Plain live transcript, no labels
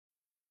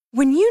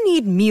When you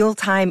need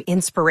mealtime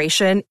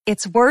inspiration,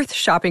 it's worth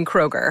shopping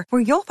Kroger,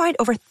 where you'll find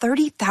over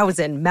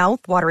 30,000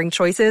 mouth-watering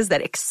choices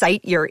that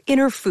excite your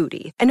inner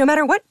foodie. And no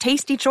matter what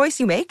tasty choice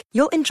you make,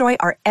 you'll enjoy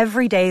our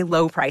everyday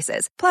low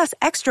prices, plus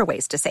extra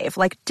ways to save,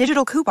 like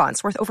digital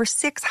coupons worth over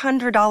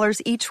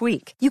 $600 each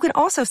week. You can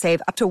also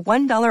save up to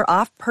 $1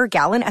 off per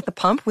gallon at the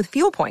pump with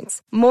fuel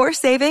points. More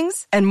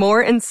savings and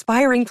more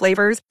inspiring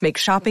flavors make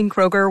shopping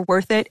Kroger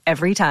worth it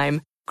every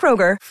time.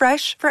 Kroger,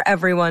 fresh for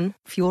everyone.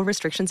 Fuel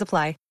restrictions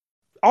apply.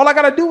 All I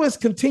got to do is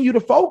continue to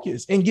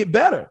focus and get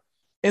better.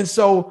 And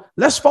so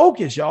let's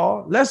focus,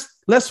 y'all.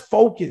 Let's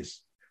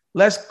focus.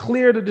 Let's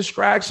clear the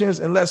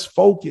distractions and let's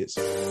focus.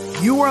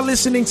 You are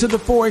listening to the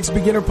Forex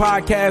Beginner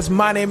Podcast.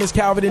 My name is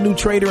Calvin, a new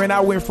trader, and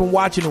I went from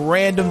watching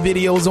random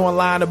videos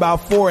online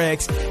about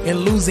Forex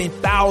and losing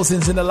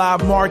thousands in the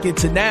live market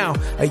to now,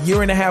 a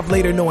year and a half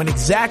later, knowing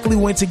exactly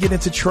when to get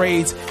into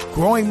trades,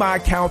 growing my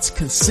accounts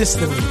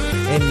consistently.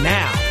 And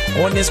now,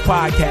 on this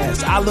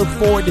podcast, I look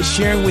forward to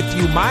sharing with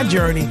you my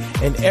journey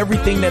and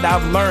everything that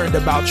I've learned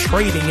about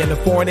trading in the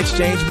foreign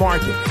exchange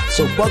market.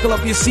 So buckle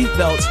up your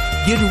seatbelts,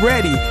 get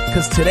ready,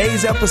 because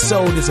today's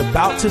episode is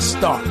about to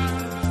start.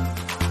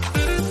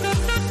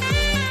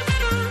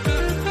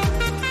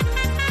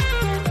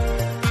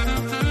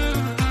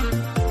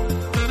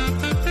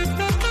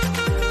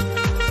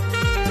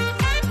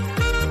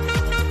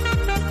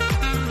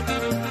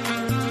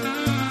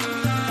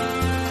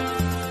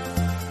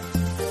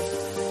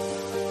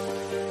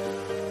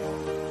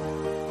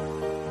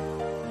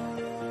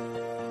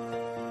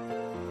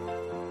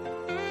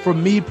 For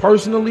me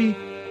personally,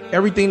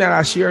 everything that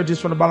I share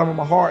just from the bottom of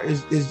my heart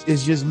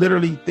is just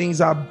literally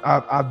things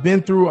I've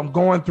been through, I'm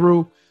going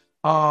through,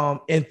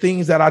 and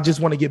things that I just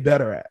want to get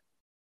better at.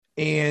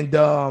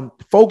 And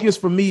focus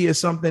for me is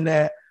something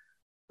that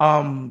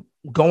I'm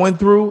going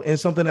through and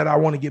something that I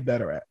want to get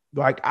better at.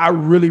 Like, I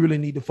really, really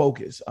need to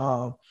focus.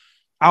 I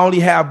only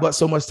have but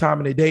so much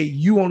time in a day.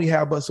 You only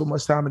have but so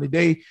much time in a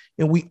day.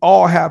 And we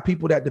all have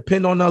people that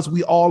depend on us.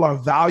 We all are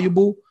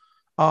valuable.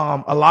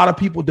 A lot of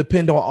people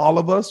depend on all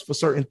of us for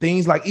certain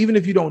things. Like, even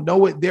if you don't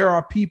know it, there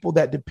are people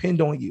that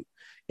depend on you.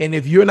 And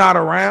if you're not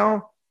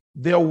around,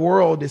 their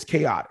world is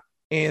chaotic.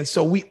 And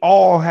so we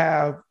all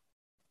have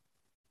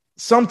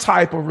some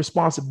type of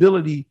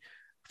responsibility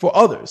for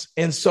others.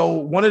 And so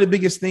one of the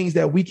biggest things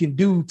that we can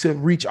do to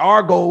reach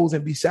our goals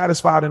and be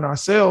satisfied in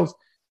ourselves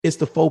is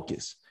to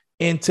focus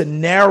and to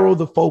narrow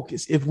the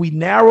focus. If we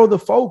narrow the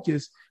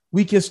focus,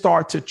 we can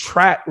start to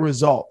track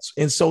results.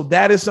 And so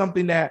that is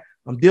something that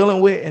I'm dealing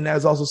with. And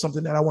that's also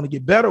something that I want to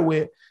get better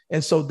with.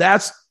 And so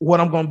that's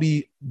what I'm going to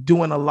be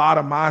doing a lot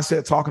of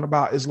mindset talking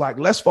about, is like,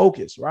 let's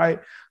focus. Right.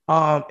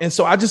 And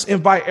so I just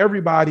invite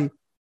everybody,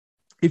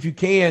 if you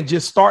can,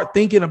 just start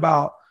thinking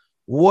about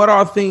what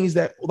are things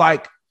that,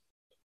 like,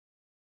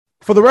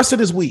 for the rest of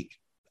this week.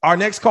 Our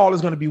next call is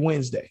going to be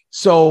Wednesday.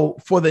 So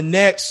for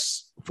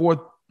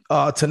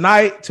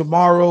tonight,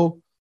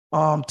 tomorrow,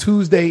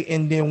 Tuesday,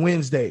 and then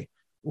Wednesday,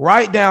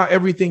 write down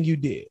everything you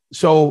did.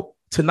 So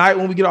tonight,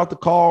 when we get off the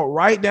call,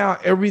 write down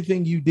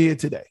everything you did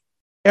today,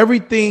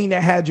 everything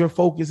that had your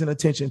focus and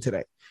attention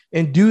today,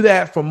 and do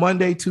that for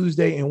Monday,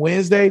 Tuesday, and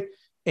Wednesday.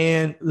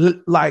 And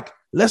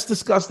let's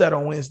discuss that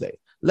on Wednesday.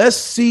 Let's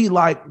see,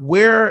 like,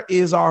 where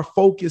is our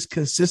focus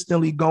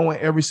consistently going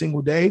every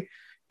single day?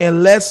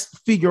 And let's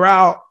figure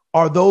out,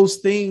 are those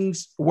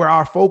things where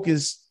our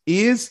focus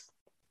is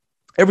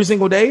every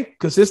single day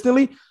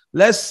consistently?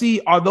 Let's see,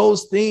 are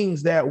those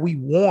things that we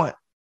want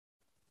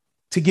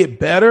to get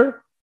better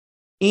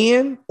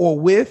in or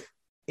with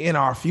in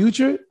our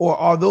future, or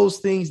are those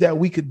things that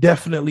we could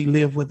definitely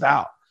live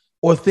without,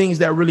 or things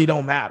that really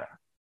don't matter?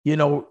 You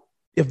know,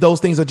 if those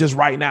things are just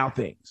right now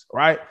things,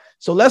 right?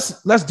 So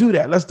let's do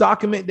that. Let's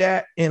document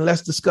that, and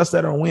let's discuss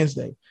that on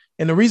Wednesday.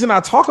 And the reason I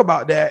talk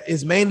about that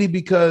is mainly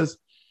because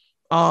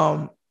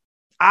I've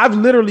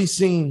literally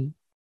seen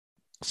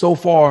so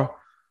far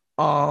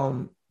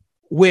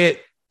with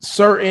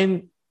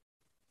certain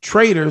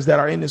traders that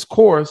are in this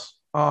course,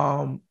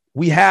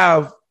 we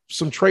have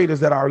some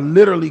traders that are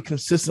literally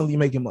consistently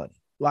making money.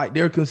 Like,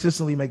 they're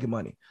consistently making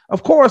money.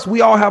 Of course,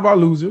 we all have our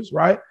losers,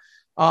 right?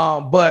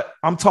 But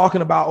I'm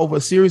talking about over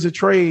a series of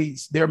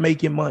trades, they're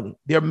making money.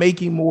 They're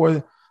making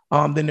more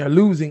than they're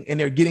losing, and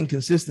they're getting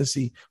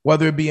consistency,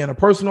 whether it be in a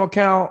personal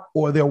account,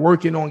 or they're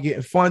working on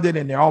getting funded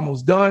and they're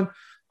almost done,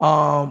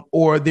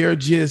 or they're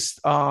just,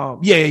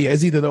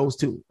 it's either those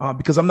two,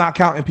 because I'm not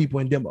counting people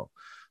in demo.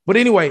 But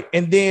anyway,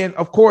 and then,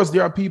 of course,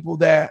 there are people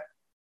that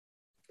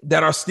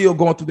are still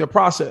going through their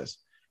process.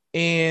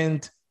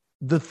 And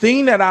the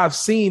thing that I've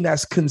seen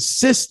that's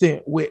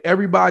consistent with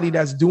everybody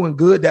that's doing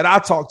good that I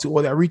talk to,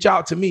 or that reach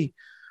out to me,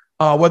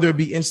 whether it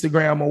be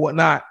Instagram or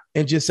whatnot,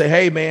 and just say,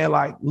 hey, man,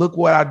 like, look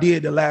what I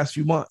did the last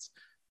few months.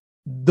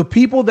 The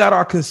people that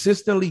are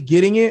consistently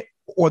getting it,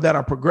 or that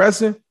are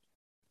progressing,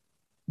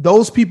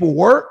 those people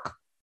work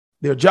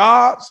their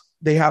jobs,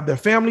 they have their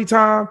family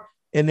time,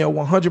 and they're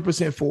 100%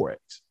 Forex.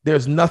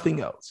 There's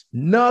nothing else.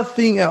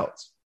 Nothing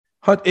else.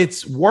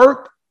 It's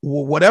work,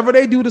 whatever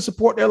they do to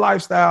support their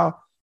lifestyle,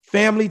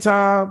 family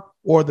time,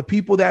 or the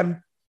people that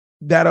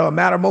that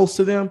matter most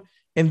to them.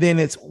 And then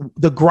it's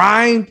the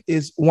grind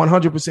is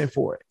 100%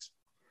 Forex.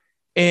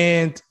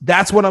 And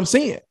that's what I'm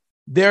seeing.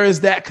 There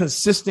is that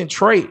consistent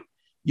trade.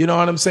 You know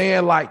what I'm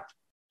saying? Like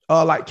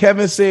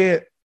Kevin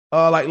said,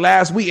 like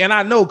last week, and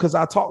I know because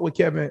I talk with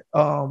Kevin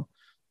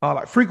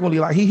like frequently,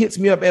 like he hits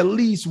me up at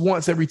least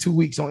once every 2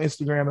 weeks on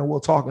Instagram and we'll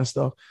talk and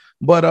stuff.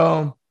 But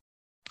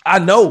I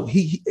know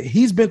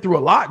he's been through a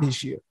lot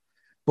this year,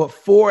 but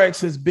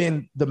Forex has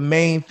been the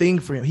main thing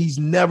for him. He's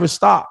never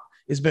stopped.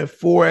 It's been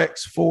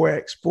Forex,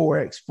 Forex,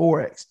 Forex,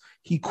 Forex.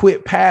 He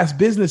quit past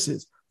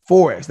businesses,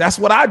 Forex. That's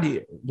what I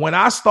did. When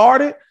I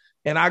started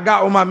and I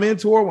got with my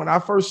mentor, when I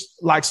first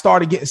like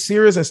started getting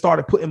serious and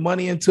started putting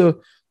money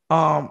into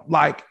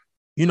like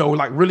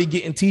really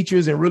getting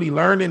teachers and really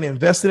learning and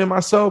investing in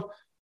myself,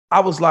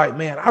 I was like,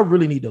 man, I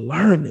really need to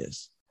learn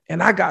this.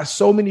 And I got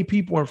so many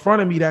people in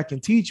front of me that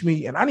can teach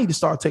me, and I need to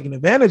start taking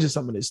advantage of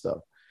some of this stuff.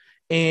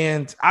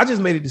 And I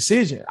just made a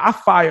decision. I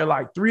fired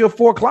like 3 or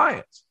 4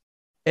 clients.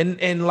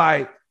 And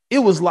like, it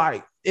was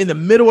like in the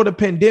middle of the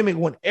pandemic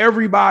when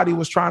everybody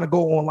was trying to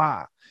go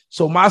online.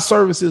 So my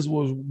services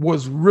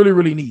was really,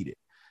 really needed.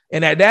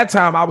 And at that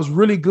time, I was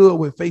really good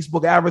with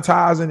Facebook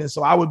advertising. And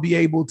so I would be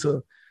able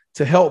to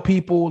help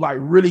people like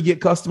really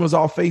get customers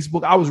off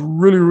Facebook. I was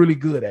really, really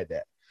good at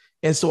that.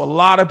 And so a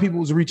lot of people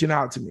was reaching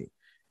out to me.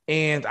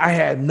 And I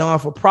had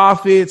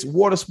non-for-profits,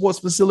 water sports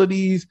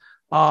facilities.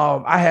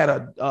 I had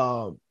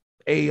a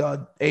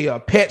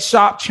pet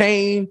shop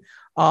chain.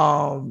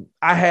 I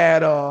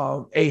had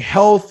a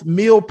health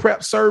meal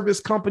prep service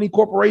company,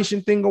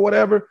 corporation thing or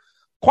whatever,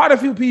 quite a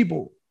few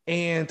people.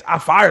 And I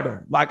fired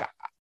them. Like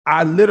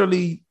I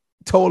literally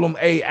told them,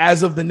 hey,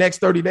 as of the next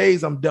 30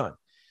 days, I'm done.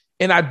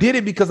 And I did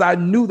it because I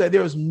knew that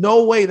there was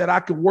no way that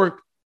I could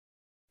work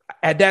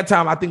at that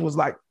time. I think it was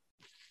like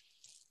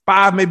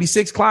 5, maybe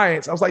 6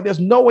 clients. I was like, there's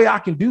no way I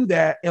can do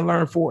that and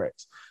learn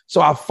Forex. So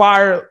I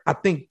fired, I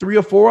think 3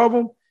 or 4 of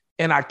them.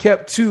 And I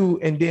kept 2,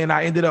 and then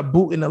I ended up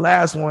booting the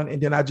last one,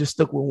 and then I just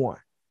stuck with 1.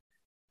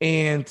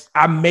 And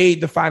I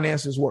made the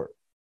finances work.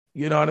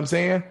 You know what I'm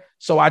saying?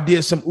 So I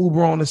did some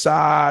Uber on the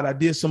side. I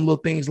did some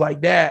little things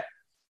like that,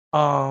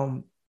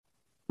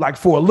 like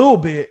for a little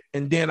bit.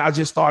 And then I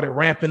just started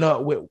ramping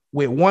up with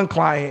 1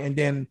 client. And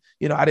then,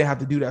 I didn't have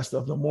to do that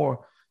stuff no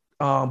more.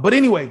 But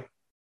anyway,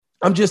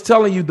 I'm just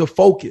telling you the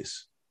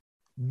focus.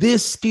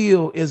 This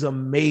skill is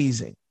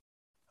amazing.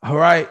 All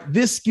right.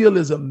 This skill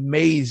is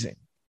amazing.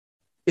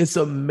 It's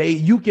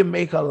amazing. You can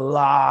make a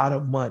lot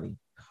of money.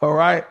 All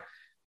right.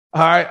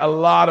 A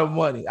lot of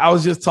money. I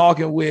was just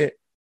talking with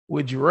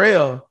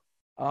Jarrell.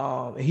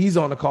 He's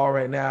on the call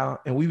right now.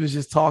 And we was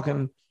just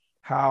talking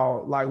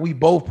how like we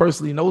both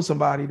personally know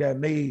somebody that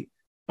made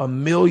 $1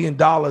 million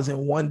in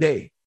one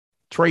day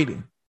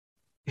trading.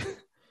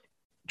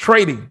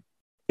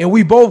 And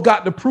we both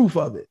got the proof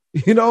of it.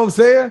 You know what I'm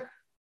saying?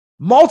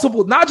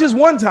 Multiple, not just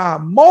one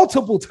time,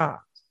 multiple times.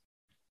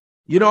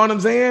 You know what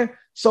I'm saying?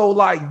 So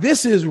like,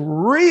 this is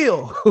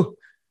real.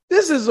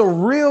 This is a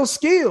real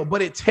skill,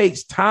 but it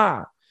takes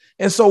time.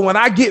 And so when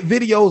I get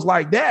videos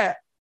like that,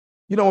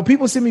 when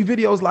people send me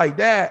videos like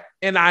that,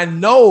 and I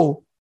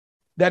know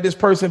that this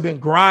person been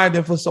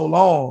grinding for so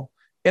long,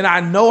 and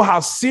I know how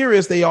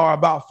serious they are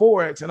about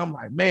Forex, and I'm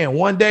like, man,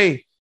 one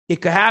day it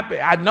could happen.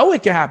 I know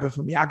it can happen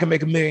for me. I can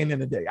make $1 million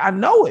in a day. I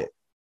know it.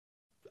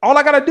 All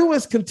I got to do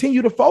is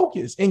continue to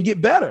focus and get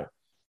better.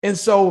 And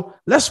so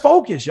let's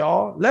focus,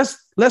 y'all.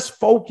 Let's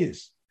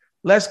focus.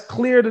 Let's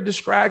clear the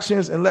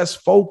distractions and let's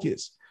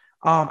focus.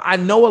 I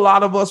know a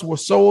lot of us were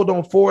sold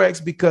on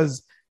Forex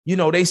because,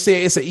 they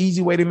say it's an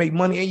easy way to make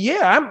money. And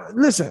yeah,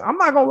 I'm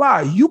not going to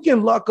lie. You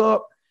can luck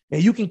up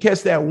and you can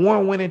catch that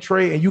one winning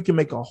trade and you can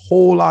make a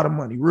whole lot of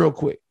money real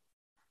quick.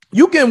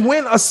 You can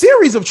win a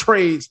series of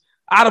trades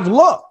out of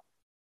luck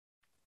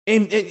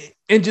and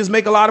just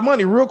make a lot of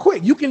money real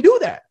quick. You can do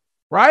that,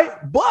 right?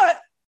 But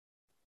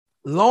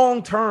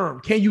long term,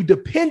 can you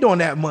depend on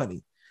that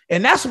money?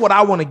 And that's what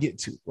I want to get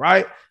to,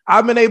 right?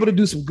 I've been able to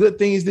do some good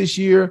things this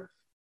year.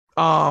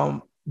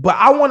 But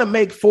I want to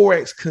make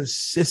Forex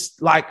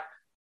consistent. Like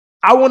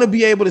I want to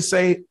be able to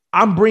say,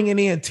 I'm bringing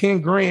in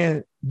 10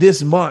 grand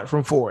this month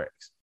from Forex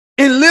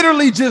and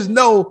literally just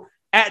know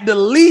at the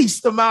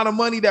least amount of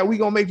money that we're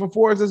going to make from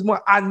Forex this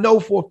month. I know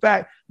for a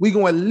fact we're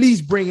going to at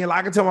least bring in, like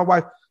I can tell my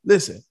wife,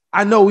 listen,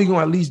 I know we're going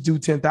to at least do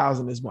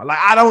 10,000 this month. Like,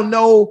 I don't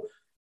know,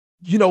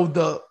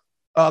 the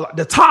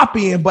top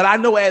end, but I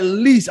know at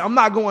least I'm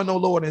not going no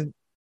lower than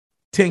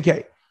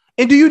 10K.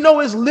 And do you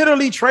know it's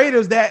literally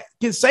traders that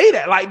can say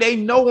that, like they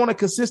know on a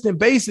consistent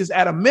basis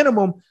at a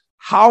minimum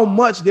how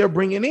much they're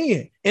bringing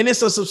in, and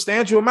it's a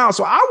substantial amount.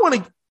 So I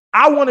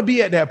want to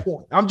be at that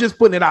point. I'm just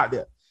putting it out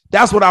there.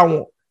 That's what I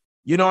want.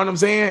 You know what I'm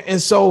saying?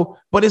 And so,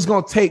 but it's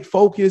going to take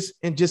focus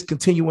and just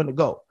continuing to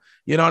go.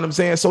 You know what I'm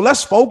saying? So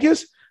let's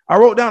focus. I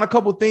wrote down a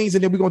couple of things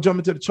and then we're going to jump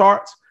into the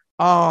charts.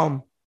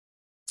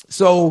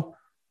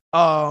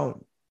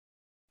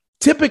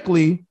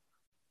 Typically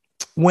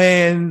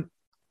when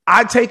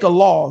I take a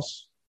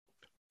loss,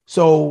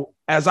 so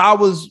as I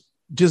was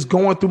just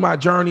going through my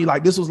journey,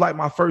 like this was like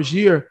my first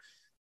year,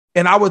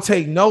 And I would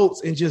take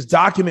notes and just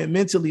document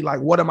mentally, like,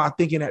 what am I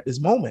thinking at this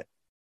moment?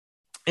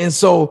 And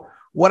so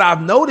what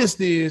I've noticed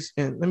is,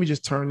 and let me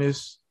just turn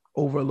this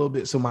over a little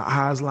bit so my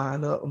eyes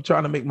line up. I'm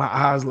trying to make my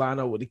eyes line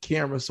up with the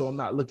camera so I'm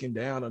not looking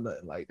down or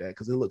nothing like that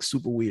because it looks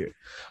super weird.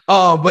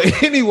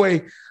 But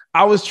anyway,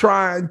 I was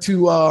trying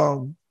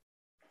to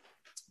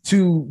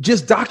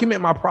just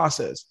document my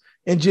process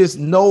and just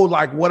know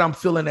like what I'm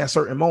feeling at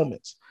certain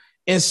moments.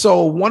 And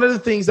so one of the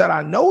things that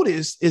I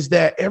noticed is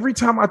that every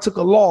time I took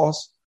a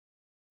loss,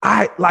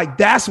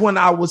 that's when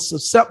I was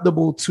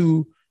susceptible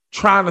to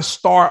trying to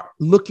start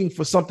looking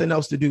for something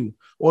else to do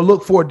or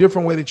look for a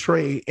different way to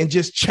trade and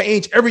just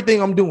change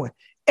everything I'm doing.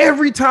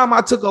 Every time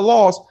I took a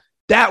loss,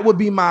 that would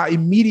be my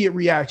immediate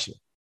reaction.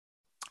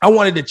 I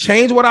wanted to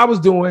change what I was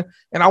doing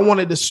and I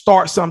wanted to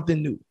start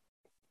something new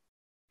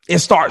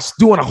and start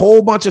doing a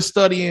whole bunch of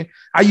studying.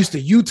 I used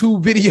to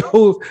YouTube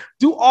videos,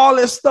 do all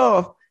this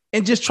stuff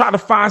and just try to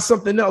find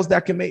something else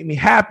that can make me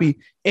happy.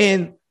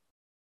 And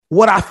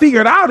what I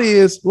figured out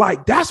is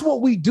like, that's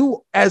what we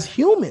do as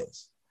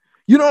humans.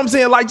 You know what I'm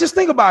saying? Like, just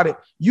think about it.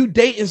 You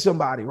dating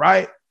somebody,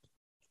 right?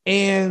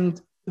 And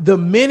the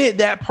minute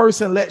that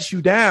person lets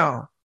you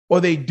down or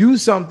they do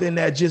something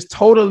that just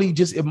totally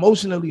just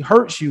emotionally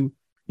hurts you,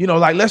 you know,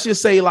 like, let's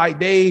just say like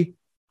they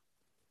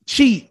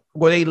cheat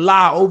or they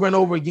lie over and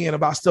over again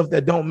about stuff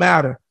that don't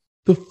matter.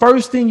 The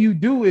first thing you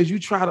do is you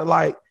try to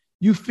like,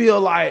 you feel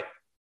like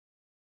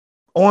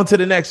on to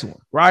the next one,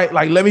 right?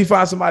 Like, let me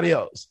find somebody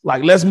else.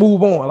 Like, let's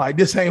move on. Like,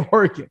 this ain't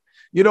working.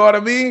 You know what I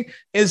mean?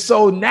 And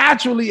so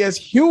naturally as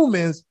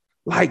humans,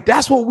 like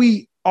that's what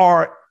we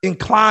are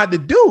inclined to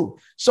do.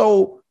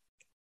 So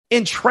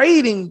in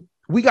trading,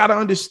 we got to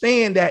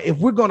understand that if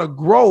we're going to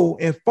grow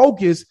and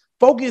focus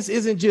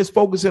isn't just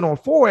focusing on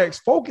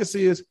Forex. Focus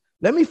is,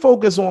 let me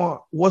focus on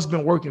what's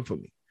been working for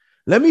me.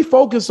 Let me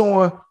focus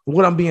on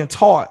what I'm being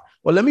taught.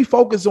 Or let me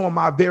focus on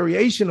my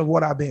variation of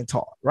what I've been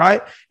taught,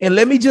 right? And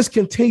let me just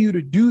continue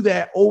to do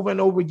that over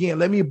and over again.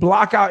 Let me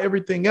block out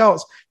everything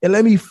else and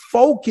let me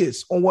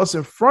focus on what's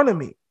in front of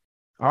me,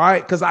 all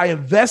right? Because I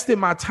invested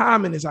my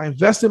time in this. I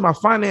invested my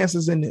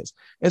finances in this.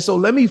 And so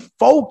let me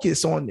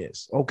focus on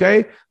this,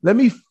 okay? Let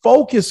me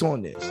focus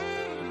on this.